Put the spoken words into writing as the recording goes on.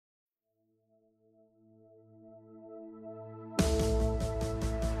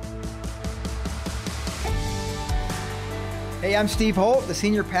Hey, I'm Steve Holt, the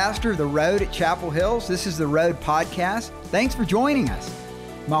senior pastor of The Road at Chapel Hills. This is The Road Podcast. Thanks for joining us.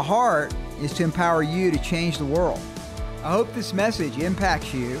 My heart is to empower you to change the world. I hope this message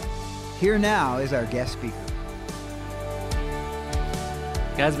impacts you. Here now is our guest speaker.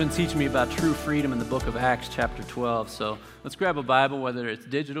 God's been teaching me about true freedom in the book of Acts chapter 12. So let's grab a Bible, whether it's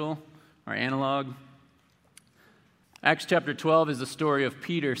digital or analog. Acts chapter 12 is the story of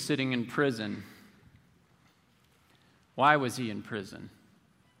Peter sitting in prison. Why was he in prison?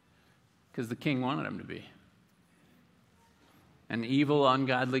 Because the king wanted him to be. An evil,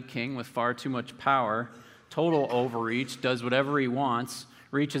 ungodly king with far too much power, total overreach, does whatever he wants,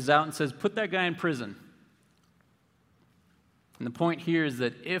 reaches out and says, put that guy in prison. And the point here is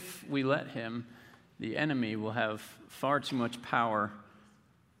that if we let him, the enemy will have far too much power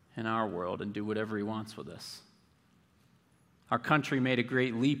in our world and do whatever he wants with us. Our country made a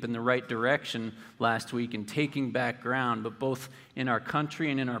great leap in the right direction last week in taking back ground, but both in our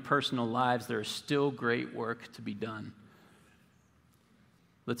country and in our personal lives, there is still great work to be done.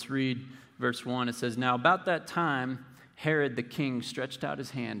 Let's read verse 1. It says, "Now about that time, Herod the king stretched out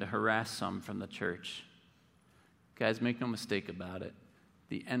his hand to harass some from the church." Guys, make no mistake about it.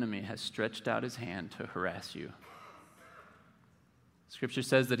 The enemy has stretched out his hand to harass you. Scripture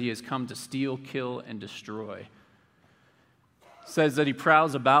says that he has come to steal, kill, and destroy. It says that he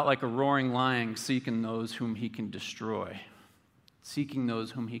prowls about like a roaring lion, seeking those whom he can destroy, seeking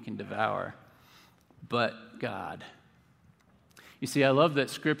those whom he can devour. But God. You see, I love that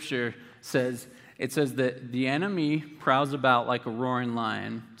Scripture says, it says that the enemy prowls about like a roaring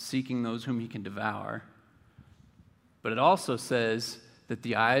lion, seeking those whom he can devour. But it also says that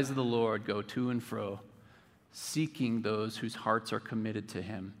the eyes of the Lord go to and fro, seeking those whose hearts are committed to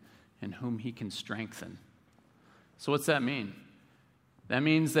him and whom he can strengthen. So what's that mean? That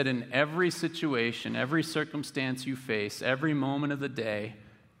means that in every situation, every circumstance you face, every moment of the day,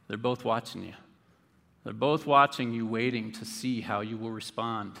 they're both watching you. They're both watching you, waiting to see how you will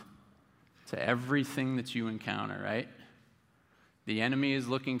respond to everything that you encounter, right? The enemy is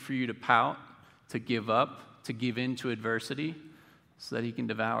looking for you to pout, to give up, to give in to adversity so that he can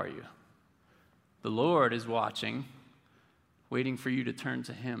devour you. The Lord is watching, waiting for you to turn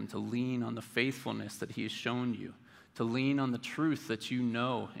to him, to lean on the faithfulness that he has shown you, to lean on the truth that you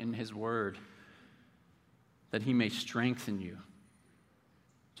know in his word, that he may strengthen you,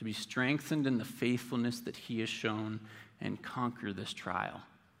 to be strengthened in the faithfulness that he has shown and conquer this trial.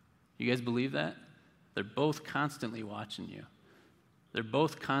 You guys believe that? They're both constantly watching you. They're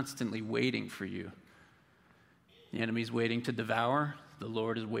both constantly waiting for you. The enemy's waiting to devour. The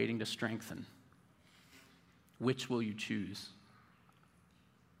Lord is waiting to strengthen. Which will you choose?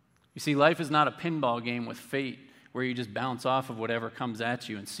 You see, life is not a pinball game with fate where you just bounce off of whatever comes at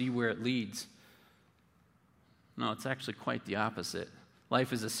you and see where it leads. No, it's actually quite the opposite.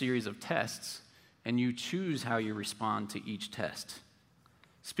 Life is a series of tests, and you choose how you respond to each test.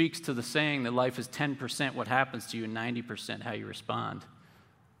 Speaks to the saying that life is 10% what happens to you and 90% how you respond.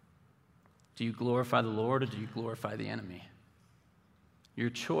 Do you glorify the Lord or do you glorify the enemy? Your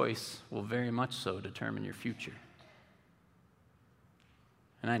choice will very much so determine your future.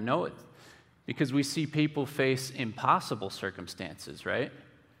 And I know it because we see people face impossible circumstances, right?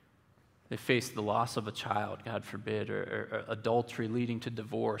 They face the loss of a child, God forbid, or adultery leading to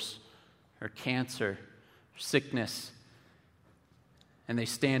divorce, or cancer, or sickness. And they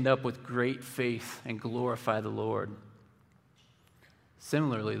stand up with great faith and glorify the Lord.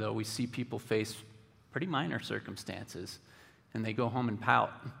 Similarly, though, we see people face pretty minor circumstances, and they go home and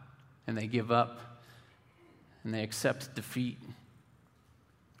pout, and they give up, and they accept defeat.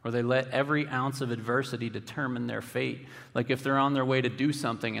 Or they let every ounce of adversity determine their fate. Like if they're on their way to do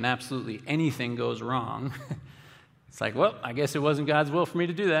something and absolutely anything goes wrong, it's like, well, I guess it wasn't God's will for me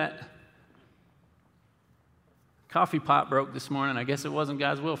to do that. Coffee pot broke this morning. I guess it wasn't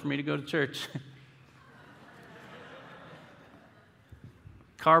God's will for me to go to church.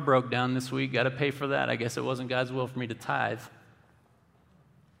 Car broke down this week. Got to pay for that. I guess it wasn't God's will for me to tithe.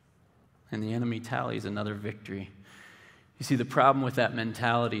 And the enemy tallies another victory. You see, the problem with that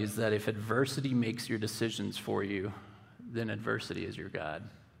mentality is that if adversity makes your decisions for you, then adversity is your God.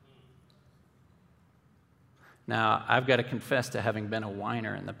 Now, I've got to confess to having been a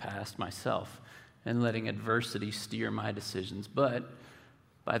whiner in the past myself and letting adversity steer my decisions. But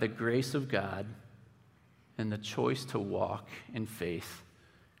by the grace of God and the choice to walk in faith,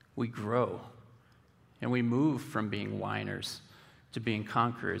 we grow and we move from being whiners to being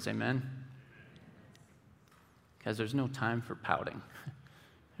conquerors. Amen? Because there's no time for pouting.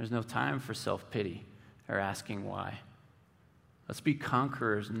 There's no time for self-pity or asking why. Let's be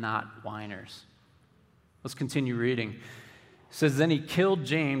conquerors, not whiners. Let's continue reading. It says, then he killed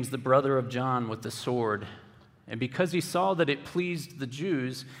James, the brother of John, with the sword. And because he saw that it pleased the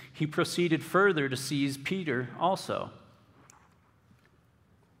Jews, he proceeded further to seize Peter also.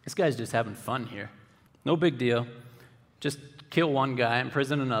 This guy's just having fun here. No big deal. Just kill one guy,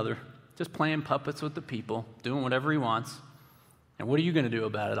 imprison another. Just playing puppets with the people, doing whatever he wants. And what are you going to do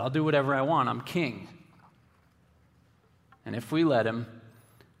about it? I'll do whatever I want. I'm king. And if we let him,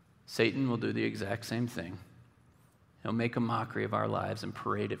 Satan will do the exact same thing. He'll make a mockery of our lives and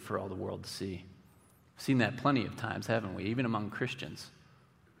parade it for all the world to see. We've seen that plenty of times, haven't we? Even among Christians.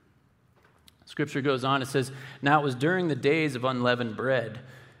 Scripture goes on, it says, now it was during the days of unleavened bread.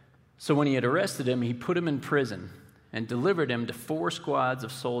 So when he had arrested him, he put him in prison and delivered him to 4 squads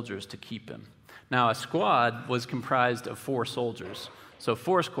of soldiers to keep him. Now a squad was comprised of 4 soldiers. So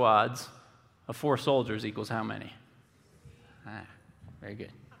 4 squads of 4 soldiers equals how many? Very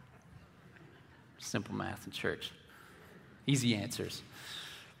good. Simple math in church. Easy answers.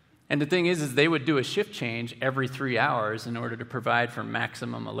 And the thing is they would do a shift change every 3 hours in order to provide for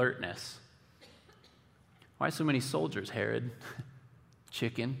maximum alertness. Why so many soldiers, Herod?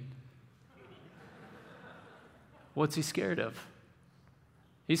 Chicken. What's he scared of?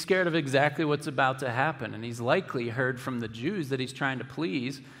 He's scared of exactly what's about to happen, and he's likely heard from the Jews that he's trying to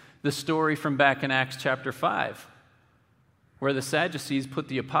please the story from back in Acts chapter 5, where the Sadducees put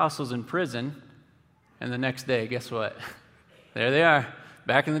the apostles in prison, and the next day, guess what? There they are,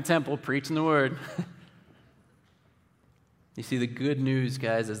 back in the temple, preaching the word. You see, the good news,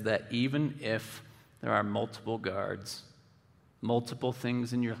 guys, is that even if there are multiple guards, multiple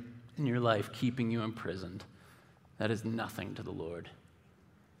things in your life keeping you imprisoned, that is nothing to the Lord.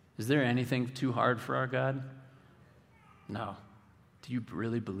 Is there anything too hard for our God? No. Do you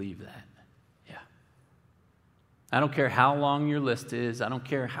really believe that? Yeah. I don't care how long your list is. I don't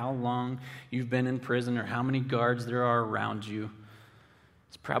care how long you've been in prison or how many guards there are around you.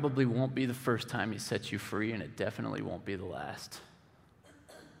 This probably won't be the first time he sets you free, and it definitely won't be the last.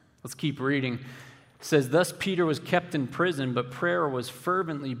 Let's keep reading. It says, thus Peter was kept in prison, but prayer was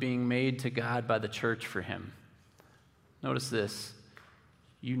fervently being made to God by the church for him. Notice this.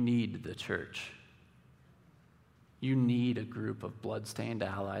 You need the church. You need a group of blood-stained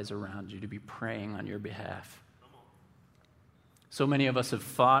allies around you to be praying on your behalf. So many of us have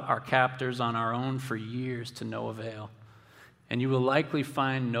fought our captors on our own for years to no avail. And you will likely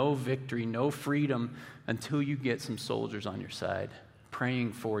find no victory, no freedom until you get some soldiers on your side,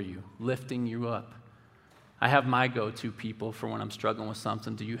 praying for you, lifting you up. I have my go-to people for when I'm struggling with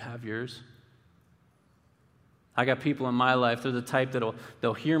something. Do you have yours? I got people in my life, they're the type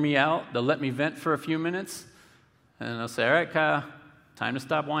they'll hear me out, they'll let me vent for a few minutes, and then they'll say, all right, Kyle, time to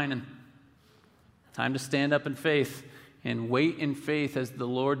stop whining. Time to stand up in faith and wait in faith as the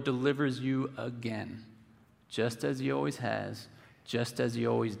Lord delivers you again, just as he always has, just as he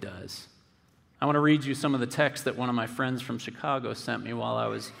always does. I want to read you some of the text that one of my friends from Chicago sent me while I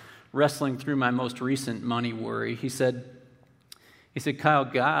was wrestling through my most recent money worry. He said, Kyle,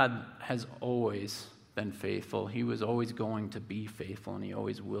 God has always been faithful. He was always going to be faithful, and he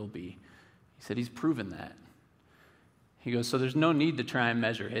always will be. He said he's proven that. He goes, so there's no need to try and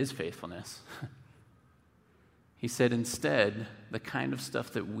measure his faithfulness. He said, instead, the kind of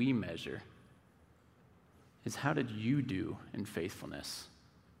stuff that we measure is how did you do in faithfulness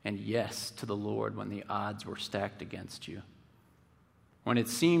and yes to the Lord when the odds were stacked against you? When it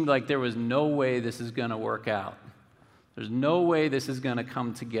seemed like there was no way this is going to work out. There's no way this is going to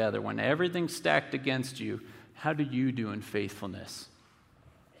come together. When everything's stacked against you, how do you do in faithfulness?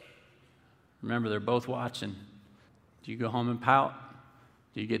 Remember, they're both watching. Do you go home and pout?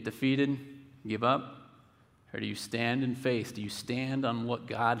 Do you get defeated, give up? Or do you stand in faith? Do you stand on what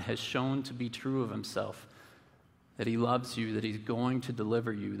God has shown to be true of himself? That he loves you, that he's going to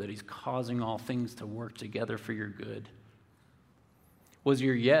deliver you, that he's causing all things to work together for your good. Was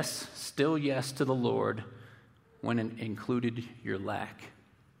your yes still yes to the Lord when it included your lack?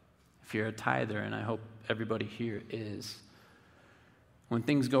 If you're a tither, and I hope everybody here is, when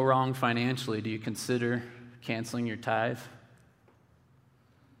things go wrong financially, do you consider canceling your tithe?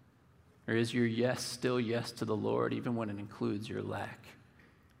 Or is your yes still yes to the Lord even when it includes your lack?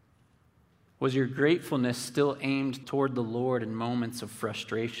 Was your gratefulness still aimed toward the Lord in moments of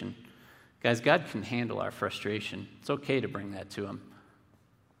frustration? Guys, God can handle our frustration. It's okay to bring that to him.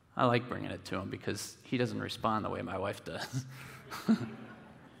 I like bringing it to him because he doesn't respond the way my wife does.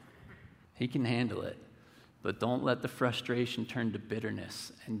 He can handle it. But don't let the frustration turn to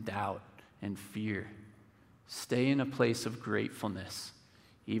bitterness and doubt and fear. Stay in a place of gratefulness.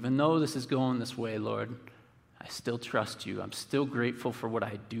 Even though this is going this way, Lord, I still trust you. I'm still grateful for what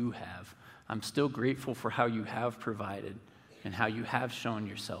I do have. I'm still grateful for how you have provided. and how you have shown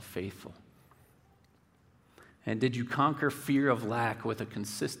yourself faithful? And did you conquer fear of lack with a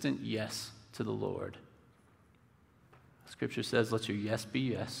consistent yes to the Lord? Scripture says, let your yes be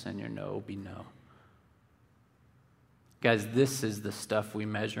yes and your no be no. Guys, this is the stuff we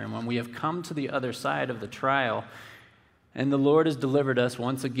measure. And when we have come to the other side of the trial, and the Lord has delivered us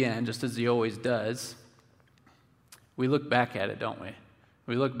once again, just as he always does, we look back at it, don't we?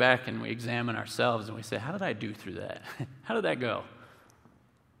 We look back and we examine ourselves and we say, how did I do through that? How did that go?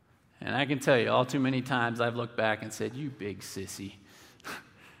 And I can tell you, all too many times I've looked back and said, you big sissy.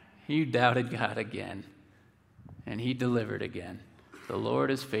 You doubted God again. And he delivered again. The Lord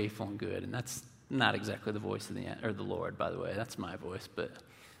is faithful and good. And that's not exactly the voice of the Lord, by the way. That's my voice. But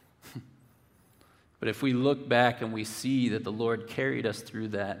if we look back and we see that the Lord carried us through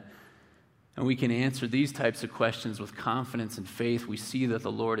that, and we can answer these types of questions with confidence and faith, we see that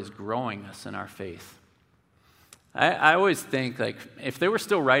the Lord is growing us in our faith. I always think, like, if they were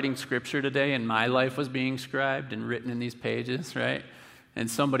still writing Scripture today and my life was being scribed and written in these pages, right, and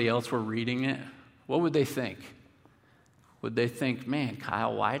somebody else were reading it, what would they think? Would they think, man,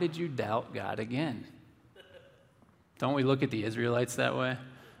 Kyle, why did you doubt God again? Don't we look at the Israelites that way?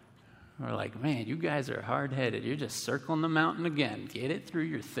 We're like, man, you guys are hard-headed. You're just circling the mountain again. Get it through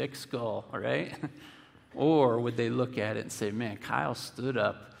your thick skull, all right? Or would they look at it and say, man, Kyle stood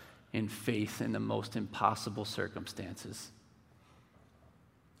up in faith in the most impossible circumstances.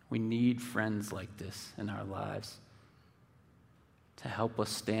 We need friends like this in our lives to help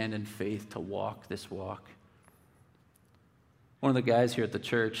us stand in faith, to walk this walk. One of the guys here at the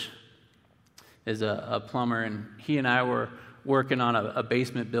church is a plumber, and he and I were working on a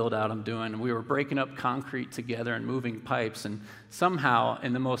basement build-out I'm doing, and we were breaking up concrete together and moving pipes, and somehow,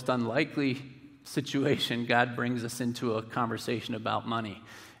 in the most unlikely situation, God brings us into a conversation about money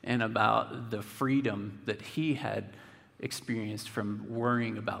and about the freedom that he had experienced from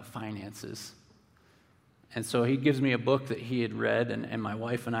worrying about finances. And so he gives me a book that he had read, and my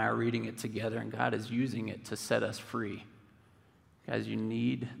wife and I are reading it together, and God is using it to set us free. Guys, you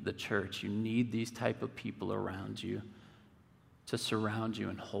need the church. You need these type of people around you to surround you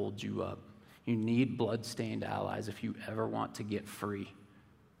and hold you up. You need blood-stained allies if you ever want to get free.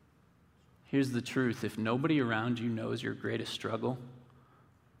 Here's the truth. If nobody around you knows your greatest struggle,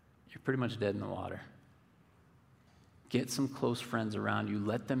 you're pretty much dead in the water. Get some close friends around you.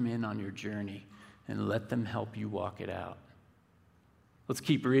 Let them in on your journey and let them help you walk it out. Let's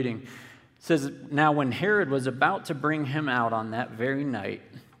keep reading. It says, now when Herod was about to bring him out on that very night,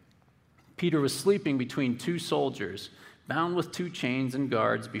 Peter was sleeping between two soldiers, bound with two chains, and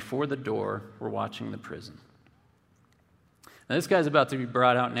guards before the door were watching the prison. Now this guy's about to be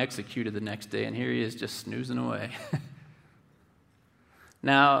brought out and executed the next day, and here he is just snoozing away.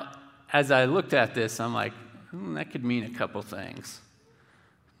 Now, as I looked at this, I'm like, that could mean a couple things.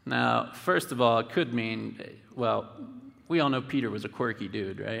 Now, first of all, it could mean, well, we all know Peter was a quirky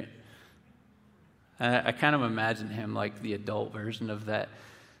dude, right? I kind of imagine him like the adult version of that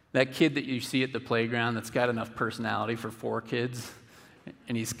kid that you see at the playground that's got enough personality for 4 kids.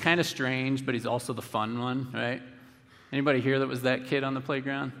 And he's kind of strange, but he's also the fun one, right? Anybody here that was that kid on the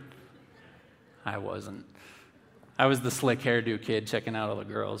playground? I wasn't. I was the slick hairdo kid checking out all the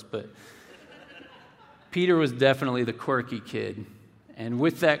girls, but Peter was definitely the quirky kid. And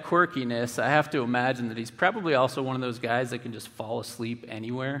with that quirkiness, I have to imagine that he's probably also one of those guys that can just fall asleep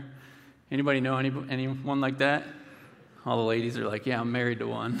anywhere. Anybody know anyone like that? All the ladies are like, yeah, I'm married to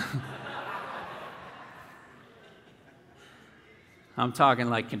one. I'm talking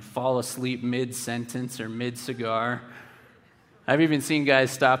like can fall asleep mid-sentence or mid-cigar. I've even seen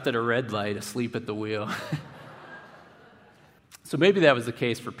guys stopped at a red light asleep at the wheel. So maybe that was the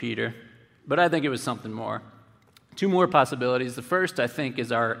case for Peter, but I think it was something more. 2 more possibilities. The first, I think,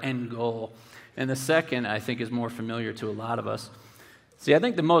 is our end goal, and the second, I think, is more familiar to a lot of us. See, I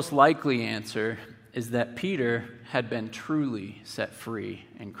think the most likely answer is that Peter had been truly set free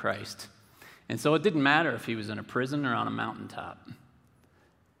in Christ. And so it didn't matter if he was in a prison or on a mountaintop.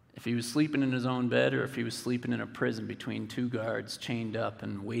 If he was sleeping in his own bed or if he was sleeping in a prison between 2 guards chained up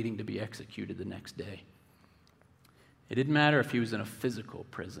and waiting to be executed the next day. It didn't matter if he was in a physical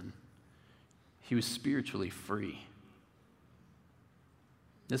prison. He was spiritually free.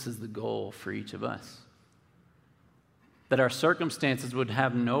 This is the goal for each of us. That our circumstances would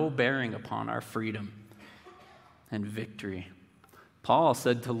have no bearing upon our freedom and victory. Paul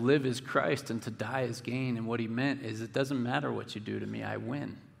said to live is Christ and to die is gain, and what he meant is it doesn't matter what you do to me, I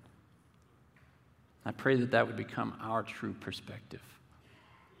win. I pray that that would become our true perspective.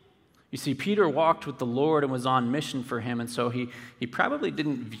 You see, Peter walked with the Lord and was on mission for him, and so he probably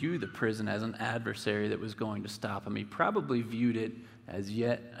didn't view the prison as an adversary that was going to stop him. He probably viewed it as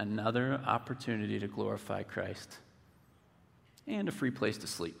yet another opportunity to glorify Christ and a free place to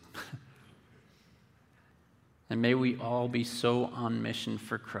sleep. And may we all be so on mission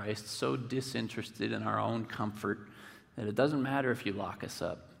for Christ, so disinterested in our own comfort, that it doesn't matter if you lock us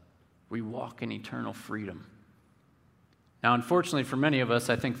up. We walk in eternal freedom. Now, unfortunately for many of us,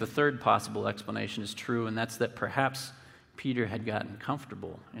 I think the third possible explanation is true, and that's that perhaps Peter had gotten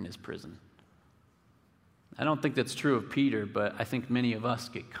comfortable in his prison. I don't think that's true of Peter, but I think many of us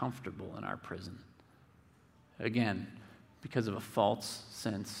get comfortable in our prison. Again, because of a false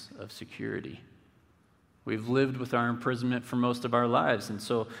sense of security. We've lived with our imprisonment for most of our lives, and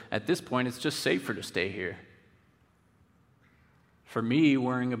so at this point, it's just safer to stay here. For me,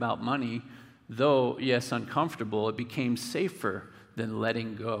 worrying about money, though, yes, uncomfortable, it became safer than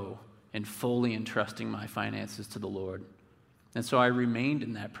letting go and fully entrusting my finances to the Lord. And so I remained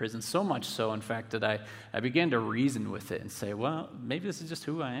in that prison, so much so, in fact, that I began to reason with it and say, well, maybe this is just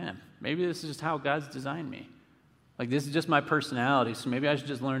who I am. Maybe this is just how God's designed me. Like, this is just my personality, so maybe I should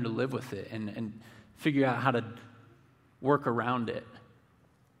just learn to live with it and figure out how to work around it.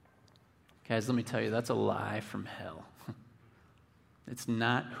 Guys, let me tell you, that's a lie from hell. It's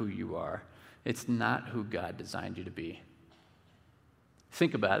not who you are. It's not who God designed you to be.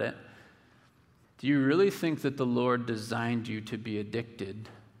 Think about it. Do you really think that the Lord designed you to be addicted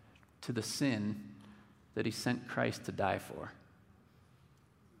to the sin that he sent Christ to die for?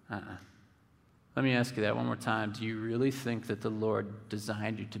 Let me ask you that one more time. Do you really think that the Lord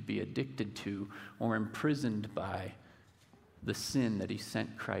designed you to be addicted to or imprisoned by the sin that he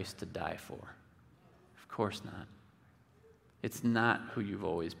sent Christ to die for? Of course not. It's not who you've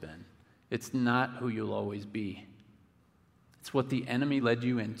always been. It's not who you'll always be. It's what the enemy led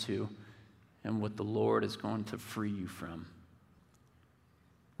you into and what the Lord is going to free you from.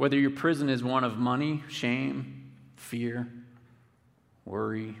 Whether your prison is one of money, shame, fear,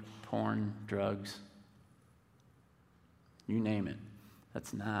 worry, porn, drugs, you name it,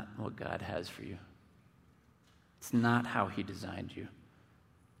 that's not what God has for you. It's not how he designed you.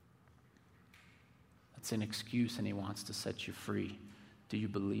 It's an excuse, and he wants to set you free. Do you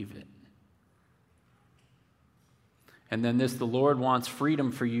believe it? And then the Lord wants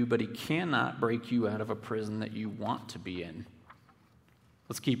freedom for you, but he cannot break you out of a prison that you want to be in.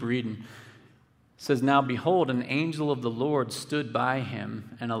 Let's keep reading. It says, "Now behold, an angel of the Lord stood by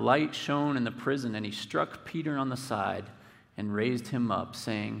him, and a light shone in the prison, and he struck Peter on the side and raised him up,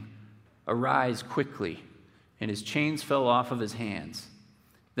 saying, 'Arise quickly.' And his chains fell off of his hands.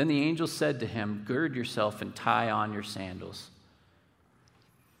 Then the angel said to him, 'Gird yourself and tie on your sandals.'"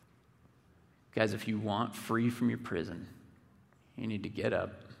 Guys, if you want free from your prison, you need to get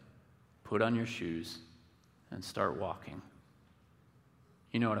up, put on your shoes, and start walking.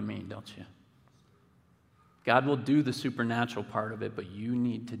 You know what I mean, don't you? God will do the supernatural part of it, but you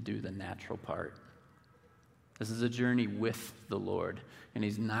need to do the natural part. This is a journey with the Lord, and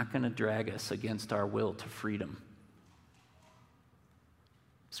he's not going to drag us against our will to freedom.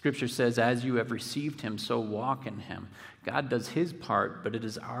 Scripture says, "As you have received him, so walk in him." God does his part, but it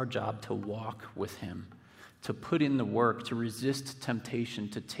is our job to walk with him, to put in the work, to resist temptation,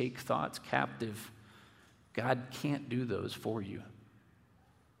 to take thoughts captive. God can't do those for you.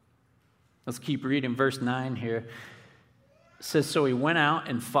 Let's keep reading verse 9 here. It says, "So he went out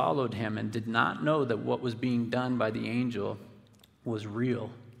and followed him and did not know that what was being done by the angel was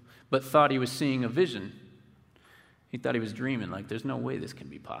real, but thought he was seeing a vision." He thought he was dreaming, like, there's no way this can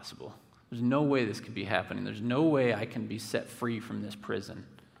be possible. There's no way this could be happening. There's no way I can be set free from this prison.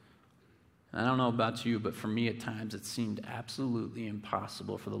 And I don't know about you, but for me at times it seemed absolutely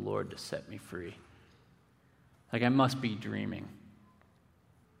impossible for the Lord to set me free. Like, I must be dreaming.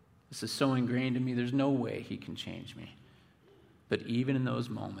 This is so ingrained in me, there's no way he can change me. But even in those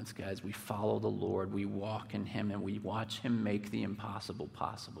moments, guys, we follow the Lord, we walk in him, and we watch him make the impossible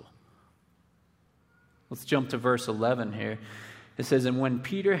possible. Let's jump to verse 11 here. It says, "And when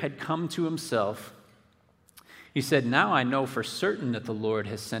Peter had come to himself, he said, 'Now I know for certain that the Lord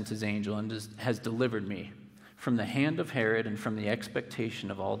has sent his angel and has delivered me from the hand of Herod and from the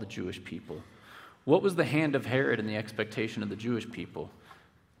expectation of all the Jewish people.'" What was the hand of Herod and the expectation of the Jewish people?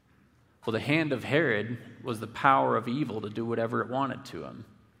 Well, the hand of Herod was the power of evil to do whatever it wanted to him.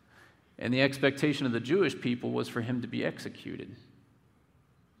 And the expectation of the Jewish people was for him to be executed.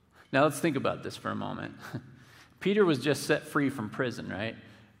 Now let's think about this for a moment. Peter was just set free from prison, right?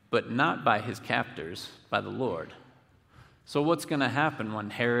 But not by his captors, by the Lord. So what's going to happen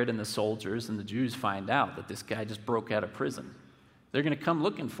when Herod and the soldiers and the Jews find out that this guy just broke out of prison? They're going to come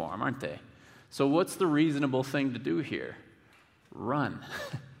looking for him, aren't they? So what's the reasonable thing to do here? Run.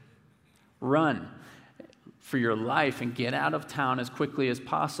 Run for your life and get out of town as quickly as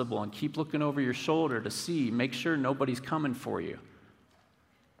possible and keep looking over your shoulder to see, make sure nobody's coming for you.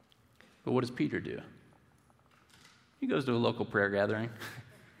 But what does Peter do? He goes to a local prayer gathering.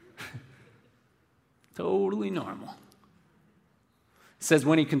 Totally normal. It says,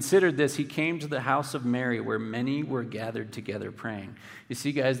 when he considered this, he came to the house of Mary, where many were gathered together praying. You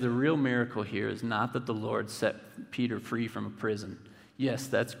see, guys, the real miracle here is not that the Lord set Peter free from a prison. Yes,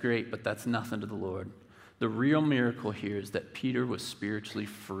 that's great, but that's nothing to the Lord. The real miracle here is that Peter was spiritually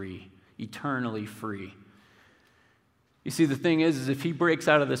free, eternally free. You see, the thing is if he breaks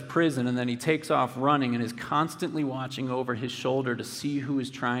out of this prison and then he takes off running and is constantly watching over his shoulder to see who is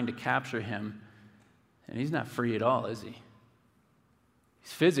trying to capture him, and he's not free at all, is he?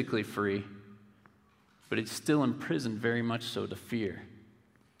 He's physically free, but he's still imprisoned very much so to fear.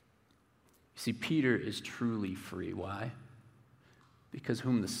 You see, Peter is truly free. Why? Because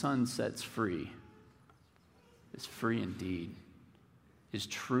whom the Son sets free is free indeed, is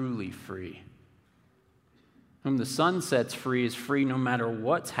truly free. Whom the Son sets free is free no matter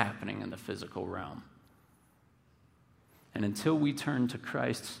what's happening in the physical realm. And until we turn to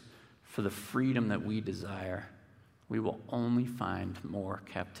Christ for the freedom that we desire, we will only find more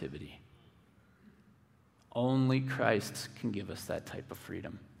captivity. Only Christ can give us that type of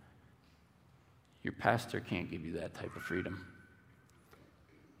freedom. Your pastor can't give you that type of freedom.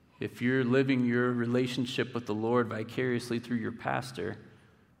 If you're living your relationship with the Lord vicariously through your pastor,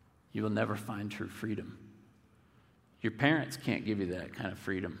 you will never find true freedom. Your parents can't give you that kind of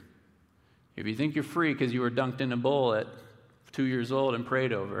freedom. If you think you're free because you were dunked in a bowl at 2 years old and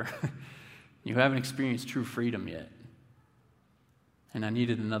prayed over, you haven't experienced true freedom yet. And I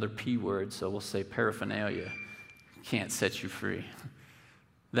needed another P word, so we'll say paraphernalia can't set you free.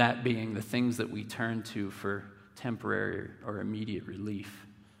 That being the things that we turn to for temporary or immediate relief.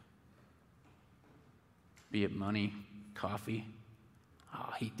 Be it money, coffee.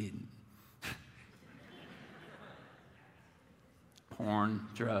 Oh, he didn't. Porn,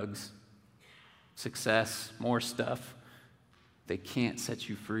 drugs, success, more stuff. They can't set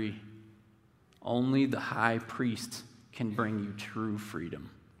you free. Only the high priest can bring you true freedom.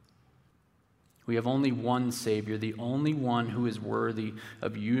 We have only one Savior. The only one who is worthy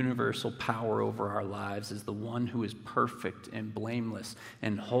of universal power over our lives is the one who is perfect and blameless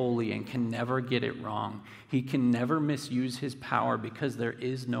and holy and can never get it wrong. He can never misuse his power because there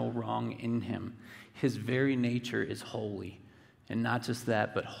is no wrong in him. His very nature is holy. And not just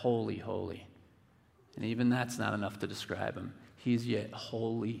that, but holy, holy. And even that's not enough to describe him. He's yet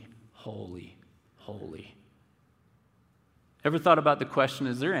holy, holy, holy. Ever thought about the question,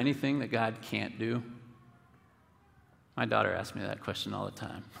 is there anything that God can't do? My daughter asks me that question all the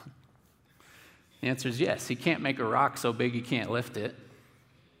time. The answer is yes. He can't make a rock so big he can't lift it.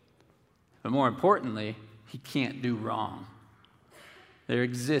 But more importantly, he can't do wrong. There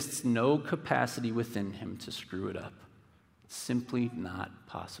exists no capacity within him to screw it up. It's simply not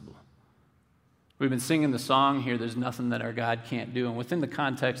possible. We've been singing the song here, there's nothing that our God can't do. And within the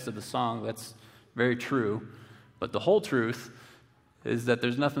context of the song, that's very true. But the whole truth is that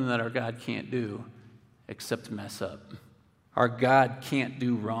there's nothing that our God can't do except mess up. Our God can't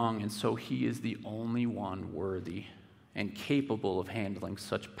do wrong, and so he is the only one worthy and capable of handling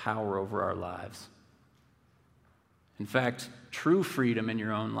such power over our lives. In fact, true freedom in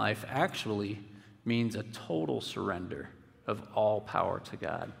your own life actually means a total surrender of all power to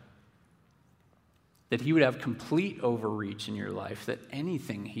God. That he would have complete overreach in your life, that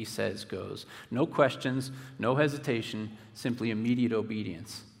anything he says goes. No questions, no hesitation, simply immediate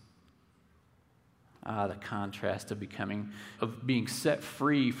obedience. The contrast of being set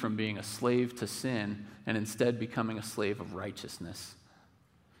free from being a slave to sin and instead becoming a slave of righteousness.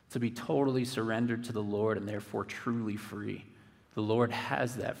 To be totally surrendered to the Lord and therefore truly free. The Lord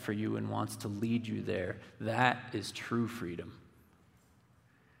has that for you and wants to lead you there. That is true freedom.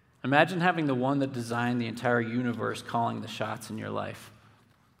 Imagine having the one that designed the entire universe calling the shots in your life.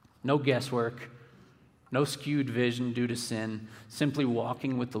 No guesswork, no skewed vision due to sin, simply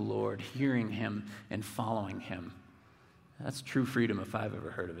walking with the Lord, hearing him, and following him. That's true freedom if I've ever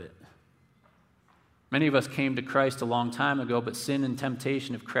heard of it. Many of us came to Christ a long time ago, but sin and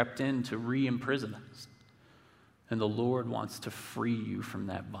temptation have crept in to re-imprison us. And the Lord wants to free you from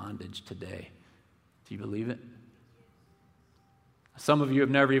that bondage today. Do you believe it? Some of you have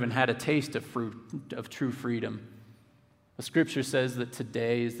never even had a taste of true freedom. The scripture says that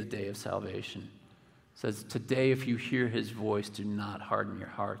today is the day of salvation. It says, today if you hear his voice, do not harden your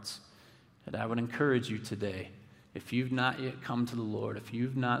hearts. And I would encourage you today If you've not yet come to the Lord, if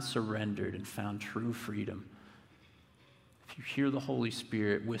you've not surrendered and found true freedom, if you hear the Holy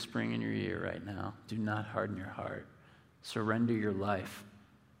Spirit whispering in your ear right now, do not harden your heart. Surrender your life.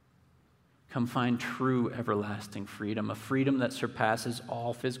 Come find true everlasting freedom, a freedom that surpasses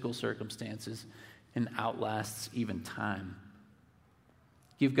all physical circumstances and outlasts even time.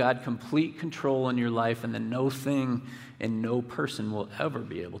 Give God complete control in your life, and then no thing and no person will ever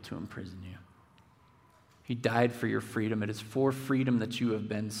be able to imprison you. He died for your freedom. It is for freedom that you have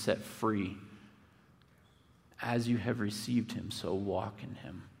been set free. As you have received him, so walk in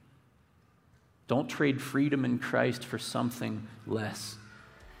him. Don't trade freedom in Christ for something less.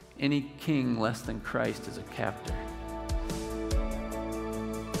 Any king less than Christ is a captor.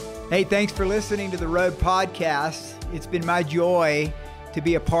 Hey, thanks for listening to the Road Podcast. It's been my joy to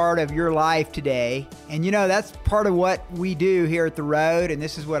be a part of your life today. And you know, that's part of what we do here at the Road, and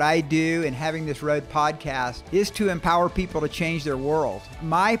this is what I do in having this Road Podcast, is to empower people to change their world.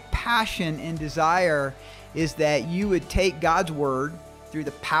 My passion and desire is that you would take God's Word through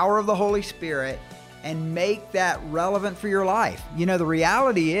the power of the Holy Spirit and make that relevant for your life. You know, the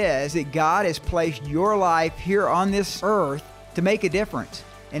reality is that God has placed your life here on this earth to make a difference.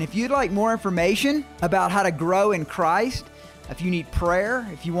 And if you'd like more information about how to grow in Christ, if you need prayer,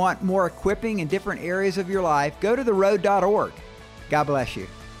 if you want more equipping in different areas of your life, go to theroad.org. God bless you.